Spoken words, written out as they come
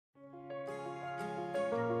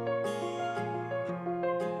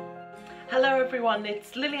Hello everyone,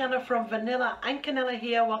 it's Liliana from Vanilla and Canela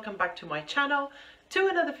here. Welcome back to my channel, to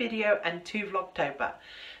another video and to Vlogtober.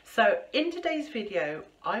 So in today's video,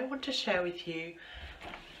 I want to share with you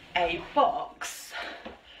a box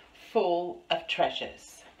full of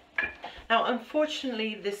treasures. Now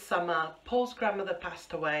unfortunately this summer, Paul's grandmother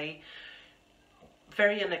passed away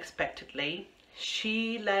very unexpectedly.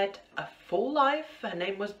 She led a full life. Her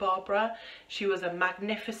name was Barbara. She was a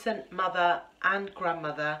magnificent mother and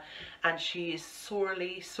grandmother, and she is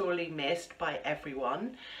sorely, sorely missed by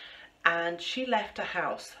everyone. And she left a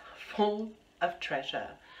house full of treasure.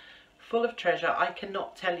 Full of treasure. I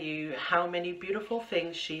cannot tell you how many beautiful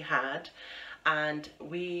things she had, and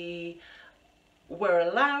we were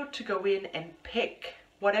allowed to go in and pick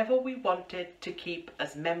whatever we wanted to keep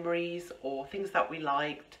as memories or things that we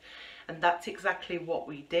liked. And that's exactly what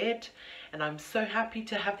we did, and I'm so happy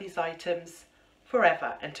to have these items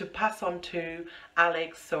forever and to pass on to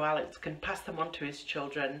Alex so Alex can pass them on to his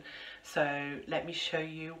children. So let me show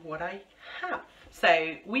you what I have.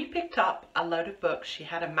 So we picked up a load of books. She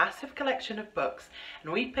had a massive collection of books,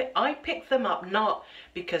 and I picked them up not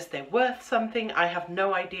because they're worth something, I have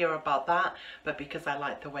no idea about that, but because I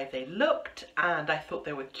liked the way they looked and I thought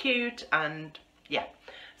they were cute. And yeah,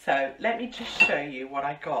 so let me just show you what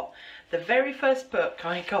I got. The very first book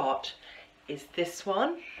I got is this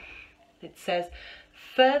one. It says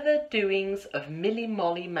Further Doings of Millie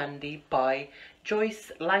Molly Mandy by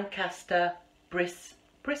Joyce Lancaster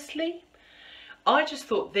Brisley. I just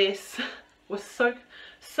thought this was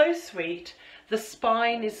so sweet. The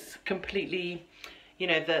spine is completely, you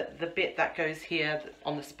know, the bit that goes here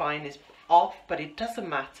on the spine is off, but it doesn't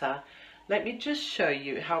matter. Let me just show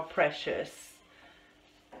you how precious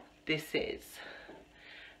this is.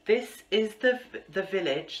 This is the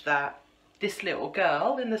village that this little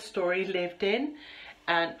girl in the story lived in,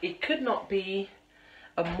 and it could not be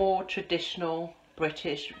a more traditional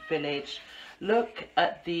British village. Look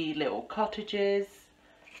at the little cottages,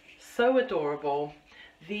 so adorable.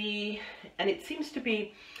 And it seems to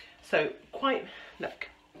be so quite, look,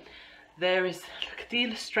 look, the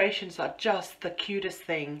illustrations are just the cutest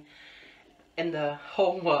thing in the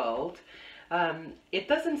whole world. It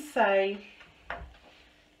doesn't say,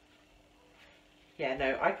 yeah,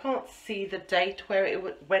 no, I can't see the date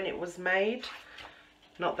when it was made.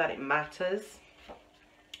 Not that it matters,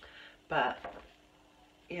 but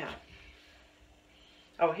yeah.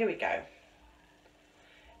 Oh, here we go.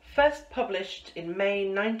 First published in May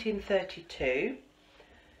 1932,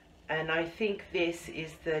 and I think this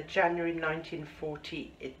is the January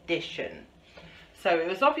 1940 edition. So it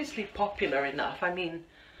was obviously popular enough. I mean,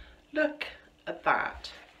 look at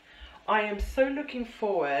that. I am so looking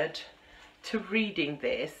forward to reading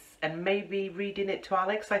this and maybe reading it to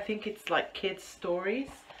Alex. I think it's like kids' stories.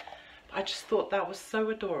 I just thought that was so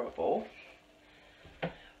adorable.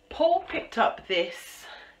 Paul picked up this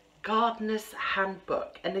Gardener's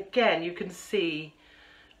Handbook, and again you can see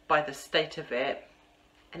by the state of it,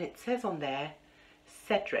 and it says on there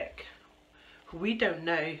Cedric. We don't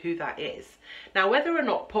know who that is. Now whether or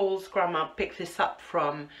not Paul's grandma picked this up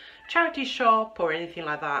from charity shop or anything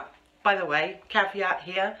like that, by the way, caveat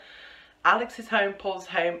here, Alex is home, Paul's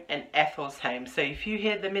home and Ethel's home, so if you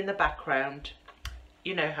hear them in the background,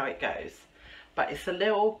 you know how it goes. But it's a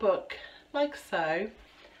little book like so,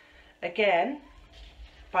 again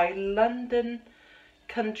by London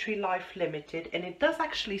Country Life Limited, and it does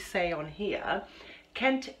actually say on here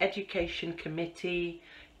Kent Education Committee,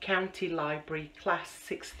 County Library, Class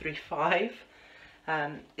 635.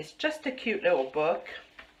 It's just a cute little book.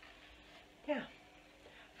 Yeah.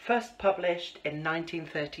 First published in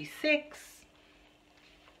 1936.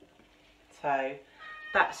 So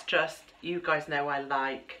that's just, you guys know I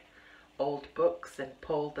like old books, and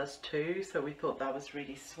Paul does too, so we thought that was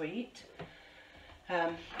really sweet.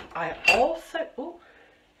 I also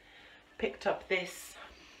picked up this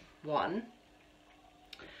one.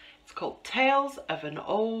 It's called Tales of an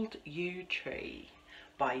Old Yew Tree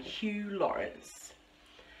by Hugh Lawrence.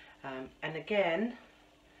 And again,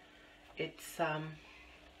 it's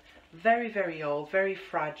very, very old, very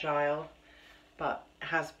fragile, but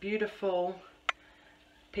has beautiful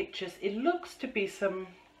pictures. It looks to be some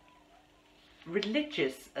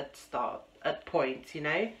religious at points, you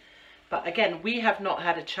know. But again, we have not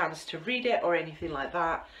had a chance to read it or anything like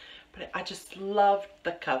that. But I just loved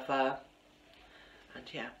the cover. And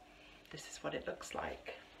yeah, this is what it looks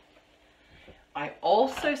like. I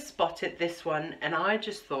also spotted this one, and I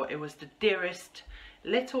just thought it was the dearest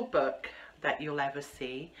little book that you'll ever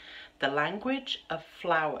see. The Language of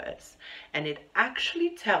Flowers. And it actually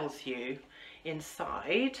tells you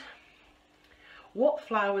inside what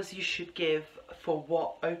flowers you should give for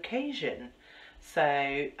what occasion.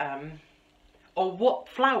 So, or what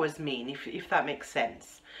flowers mean, if that makes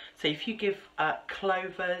sense. So if you give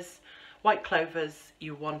clovers, white clovers,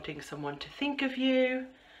 you're wanting someone to think of you.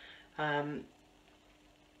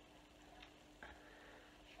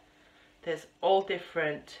 There's all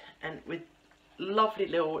different, and with lovely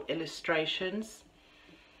little illustrations.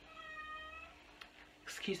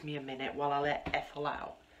 Excuse me a minute while I let Ethel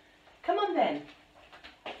out. Come on then.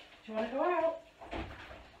 Do you want to go out?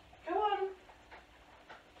 Go on.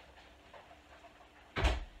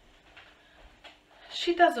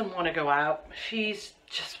 She doesn't want to go out. She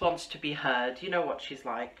just wants to be heard. You know what she's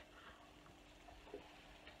like.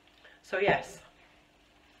 So yes,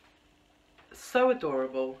 so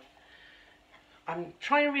adorable. I'm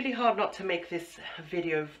trying really hard not to make this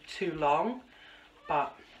video too long,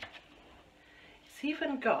 but it's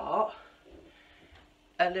even got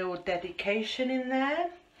a little dedication in there.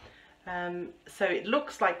 So it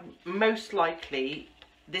looks like most likely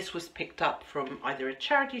this was picked up from either a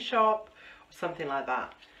charity shop or something like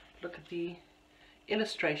that. Look at the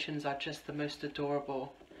illustrations, are just the most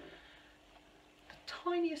adorable. The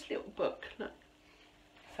tiniest little book, look.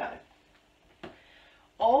 So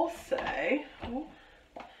also, ooh,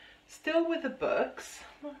 still with the books,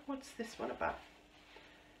 what's this one about?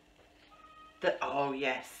 Oh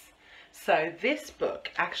yes, so this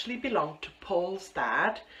book actually belonged to Paul's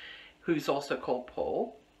dad, who's also called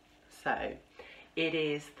Paul. So it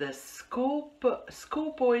is the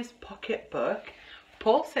schoolboy's pocket book.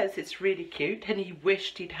 Paul says it's really cute and he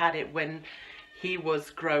wished he'd had it when he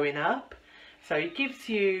was growing up. So it gives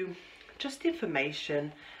you just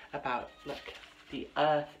information about, look, the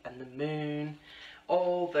earth and the moon,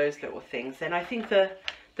 all those little things. And I think the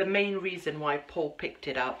main reason why Paul picked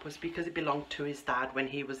it up was because it belonged to his dad when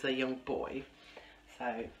he was a young boy.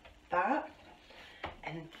 So that,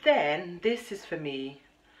 and then this is for me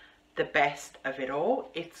the best of it all.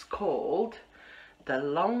 It's called the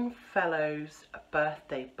Longfellow's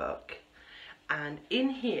birthday book, and in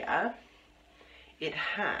here it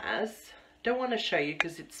has, don't want to show you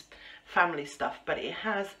because it's family stuff, but it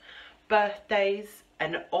has birthdays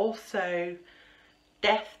and also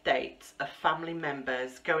death dates of family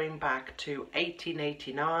members going back to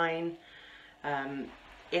 1889.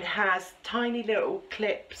 It has tiny little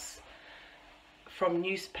clips from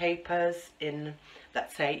newspapers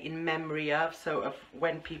that say in memory of, so of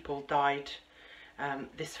when people died.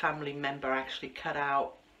 This family member actually cut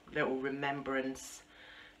out little remembrance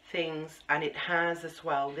things, and it has as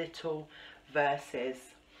well little verses.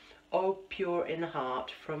 Oh, pure in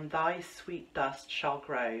heart, from thy sweet dust shall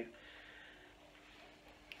grow.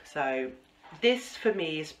 So this for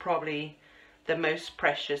me is probably the most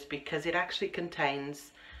precious because it actually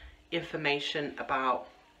contains information about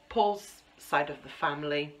Paul's side of the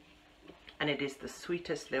family, and it is the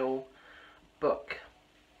sweetest little book.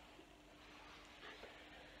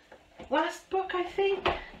 Last book, I think.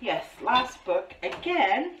 Yes, last book.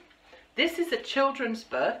 Again, this is a children's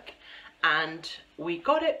book, and we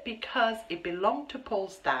got it because it belonged to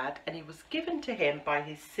Paul's dad and it was given to him by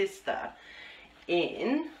his sister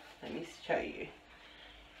in, let me show you.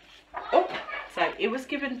 Oh, so it was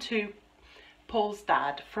given to Paul's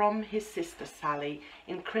dad from his sister Sally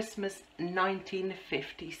in Christmas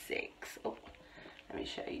 1956. Oh, let me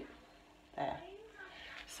show you there.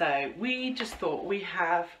 So we just thought we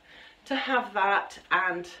have to have that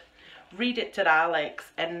and read it to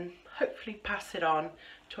Alex and hopefully pass it on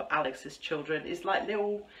to Alex's children. It's like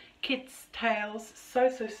little kids' tales, so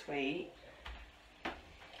sweet.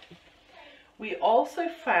 We also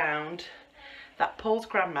found that Paul's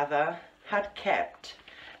grandmother had kept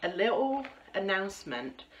a little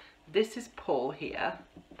announcement. This is Paul here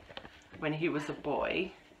when he was a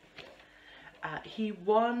boy. He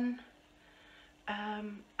won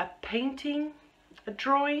a painting, a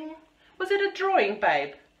drawing. Was it a drawing,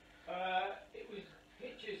 babe? It was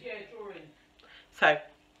pictures, yeah, drawing. So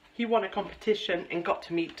he won a competition and got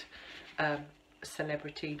to meet a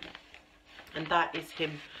celebrity, and that is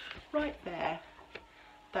him right there.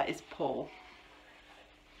 That is Paul.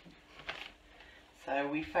 So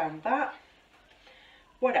we found that.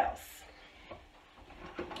 What else?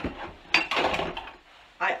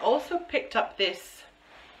 I also picked up this,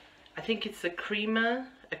 I think it's a cream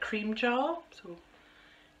jar, so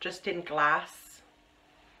just in glass.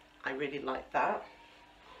 I really like that.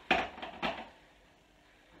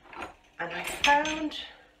 And I found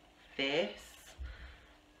this.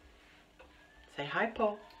 Say hi,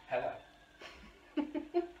 Paul. Hello.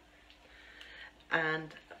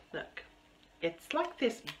 And look, it's like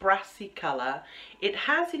this brassy colour. It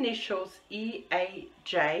has initials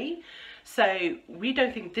EAJ, So we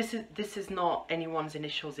don't think this is not anyone's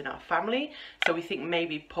initials in our family. So we think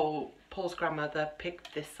maybe Paul's grandmother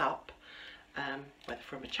picked this up, whether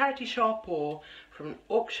from a charity shop or from an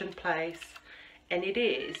auction place. And it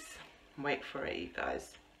is, wait for it you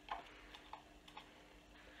guys,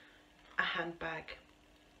 a handbag.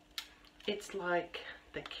 It's like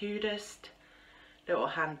the cutest little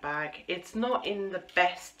handbag. It's not in the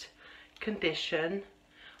best condition.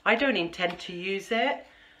 I don't intend to use it,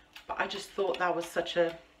 but I just thought that was such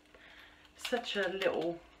a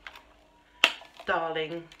little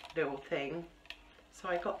darling little thing, so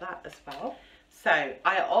I got that as well. So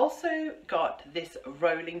I also got this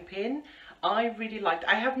rolling pin. I really liked,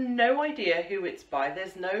 I have no idea who it's by,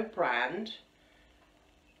 there's no brand.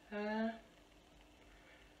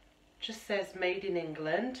 Just says made in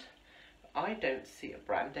England. I don't see a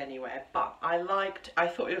brand anywhere, but I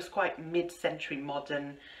thought it was quite mid-century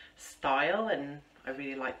modern style, and I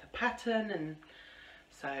really like the pattern, and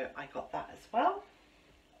so I got that as well.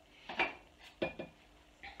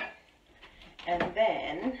 And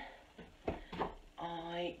then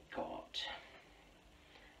I got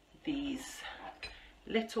these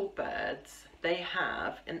little birds. They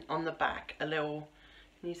have on the back a little,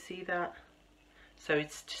 can you see that? So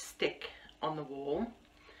it's to stick on the wall.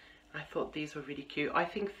 I thought these were really cute. I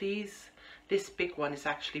think this big one is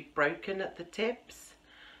actually broken at the tips,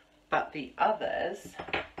 but the others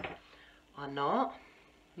are not.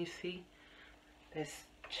 You see, there's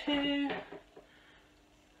 2,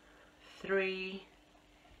 3,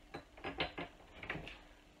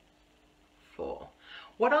 4.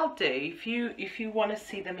 What I'll do, if you want to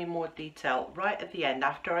see them in more detail, right at the end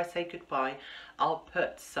after I say goodbye, I'll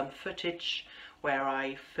put some footage where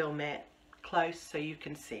I film it close so you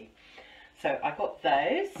can see. So I got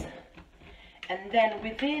those, and then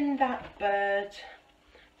within that bird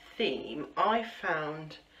theme I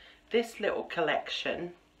found this little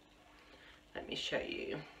collection. Let me show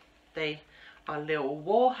you. They are little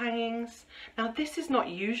wall hangings. Now this is not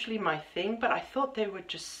usually my thing, but I thought they were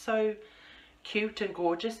just so cute and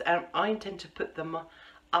gorgeous, and I intend to put them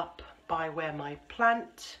up by where my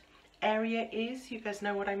plant area is. You guys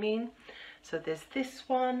know what I mean? So there's this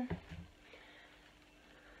one,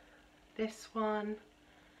 this one,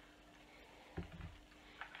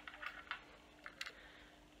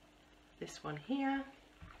 this one here,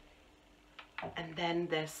 and then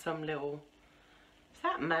there's some little, is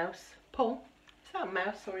that a mouse? Paul, is that a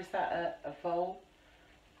mouse or is that a vole?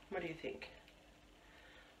 What do you think?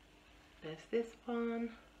 There's this one.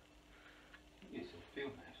 It's a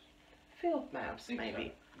field mouse. Field mouse,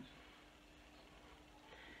 maybe. So.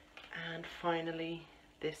 And finally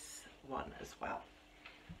this one as well.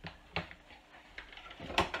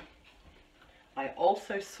 I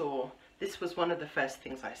also saw, this was one of the first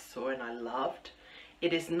things I saw and I loved.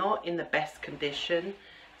 It is not in the best condition,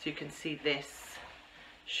 so you can see this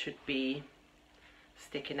should be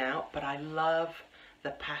sticking out, but I love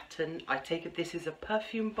the pattern. I take it this is a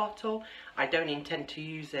perfume bottle. I don't intend to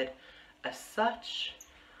use it as such.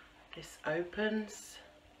 This opens,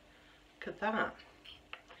 look at that.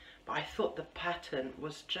 But I thought the pattern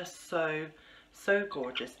was just so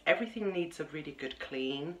gorgeous. Everything needs a really good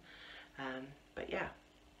clean, but yeah.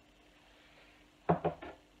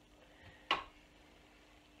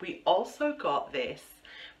 We also got this,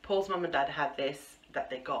 Paul's mum and dad had this that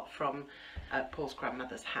they got from Paul's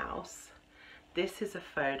grandmother's house. This is a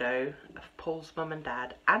photo of Paul's mum and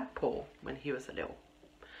dad and Paul when he was a little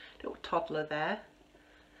toddler there.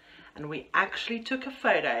 And we actually took a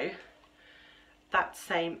photo that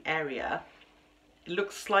same area. It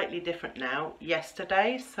looks slightly different now,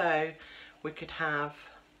 yesterday, so we could have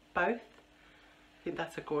both. I think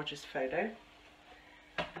that's a gorgeous photo.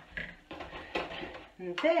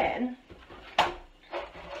 And then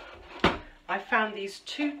I found these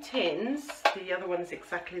 2 tins. The other one's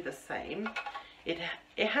exactly the same. It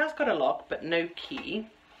has got a lock but no key,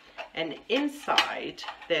 and inside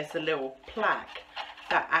there's a little plaque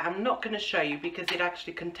that I'm not going to show you because it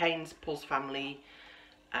actually contains Paul's family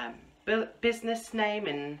business name,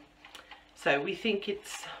 and so we think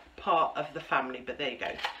it's part of the family, but there you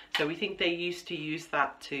go. So we think they used to use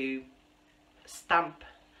that to stamp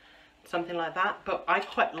something like that, but I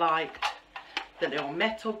quite liked the little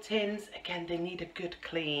metal tins. Again, they need a good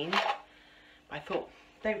clean. I thought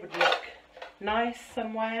they would look nice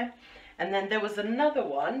somewhere. And then there was another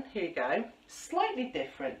one, here you go, slightly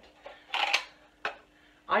different.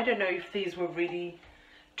 I don't know if these were really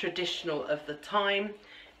traditional of the time,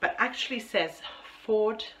 but actually says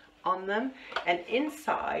Ford on them, and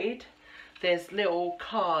inside there's little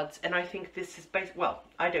cards, and I think this is based, well,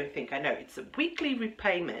 I don't think, I know it's a weekly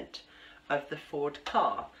repayment of the Ford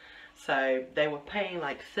car. So they were paying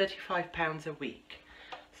like £35 a week.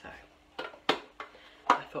 So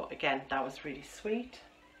I thought, again, that was really sweet.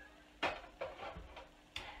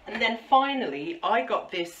 And then finally, I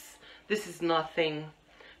got this. This is nothing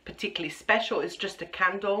particularly special. It's just a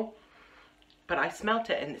candle. But I smelt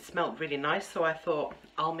it and it smelled really nice. So I thought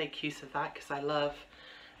I'll make use of that because I love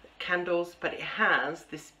candles. But it has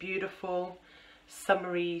this beautiful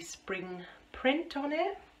summery spring print on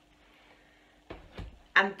it.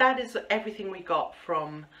 And that is everything we got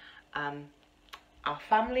from our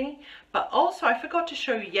family. But also I forgot to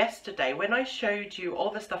show you yesterday when I showed you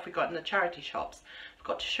all the stuff we got in the charity shops. I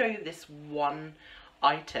forgot to show you this one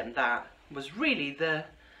item that was really the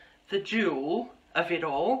jewel of it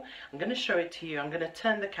all. I'm going to show it to you. I'm going to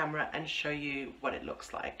turn the camera and show you what it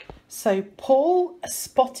looks like. So Paul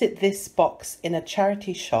spotted this box in a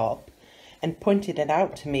charity shop and pointed it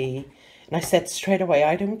out to me, and I said straight away,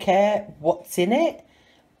 I don't care what's in it,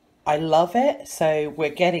 I love it, so we're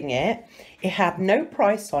getting it. It had no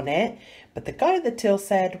price on it, but the guy at the till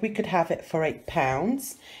said we could have it for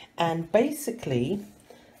 £8, and basically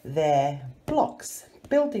they're blocks,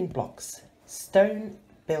 building blocks, stone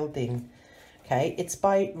building. Okay, it's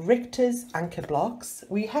by Richter's Anchor Blocks.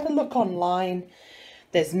 We had a look online.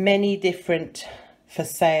 There's many different for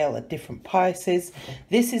sale at different prices.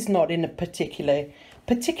 This is not in a particularly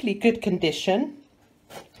good condition,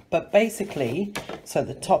 but basically, so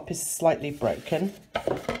the top is slightly broken.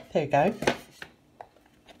 There you go.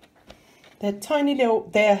 They're tiny little,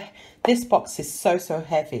 this box is so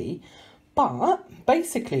heavy, but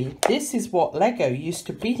basically this is what Lego used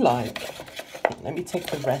to be like. Let me take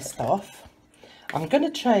the rest off. I'm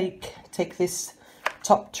going to take this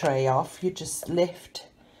top tray off. You just lift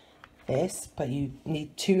this, but you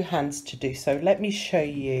need 2 hands to do so. Let me show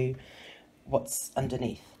you what's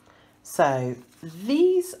underneath. So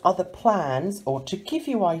these are the plans, or to give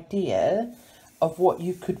you idea of what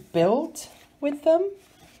you could build with them.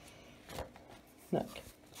 Look.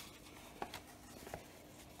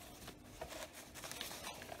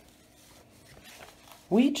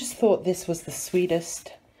 We just thought this was the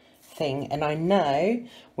sweetest thing, and I know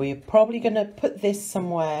we're probably going to put this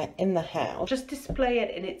somewhere in the house, just display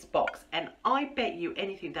it in its box, and I bet you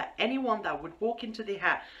anything that anyone that would walk into the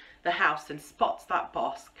house and spots that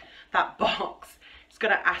box is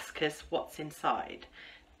going to ask us what's inside.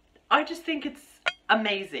 I just think it's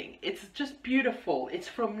amazing. It's just beautiful. It's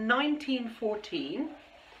from 1914.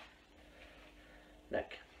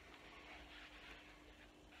 Look,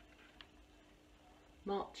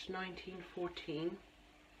 March 1914.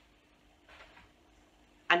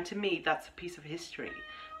 And to me, that's a piece of history.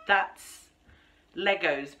 That's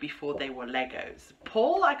Legos before they were Legos.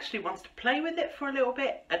 Paul actually wants to play with it for a little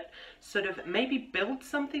bit, sort of maybe build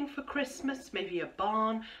something for Christmas, maybe a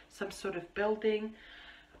barn, some sort of building.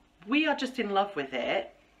 We are just in love with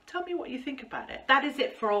it. Tell me what you think about it. That is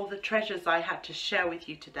it for all the treasures I had to share with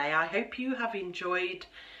you today. I hope you have enjoyed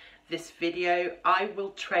this video. I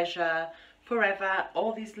will treasure forever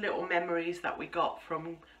all these little memories that we got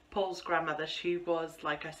from Paul's grandmother. She was,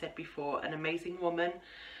 like I said before, an amazing woman,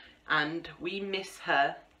 and we miss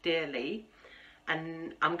her dearly.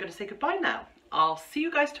 And I'm going to say goodbye now. I'll see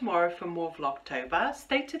you guys tomorrow for more Vlogtober.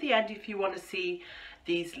 Stay to the end if you want to see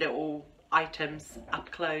these little items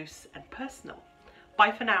up close and personal.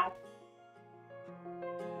 Bye for now.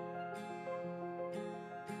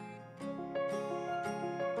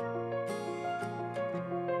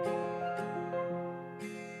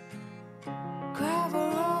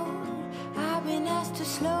 To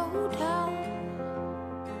slow down.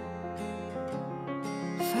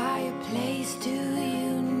 Fireplace, do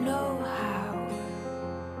you know how?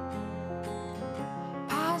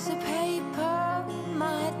 Piles of paper,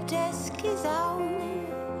 my desk is out.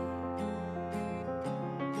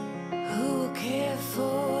 Who will care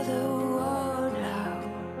for the world out?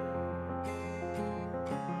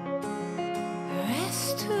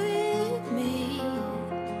 Rest with me,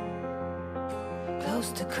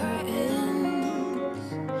 close to curtains.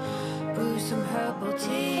 Brew some herbal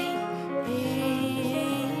tea.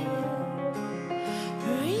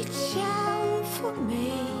 Reach out for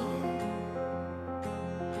me.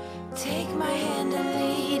 Take my hand and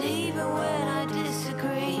lead even when I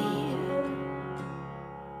disagree.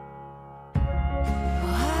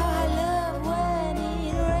 Oh, how I love when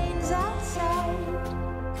it rains outside.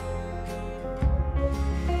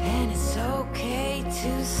 And it's okay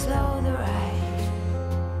to slow the ride.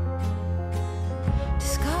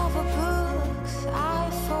 Discover books I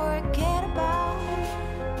forget about,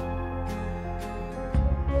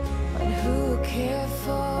 but who care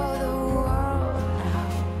for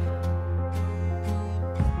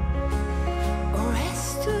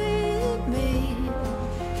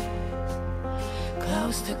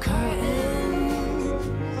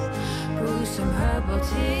bubble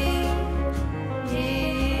tea.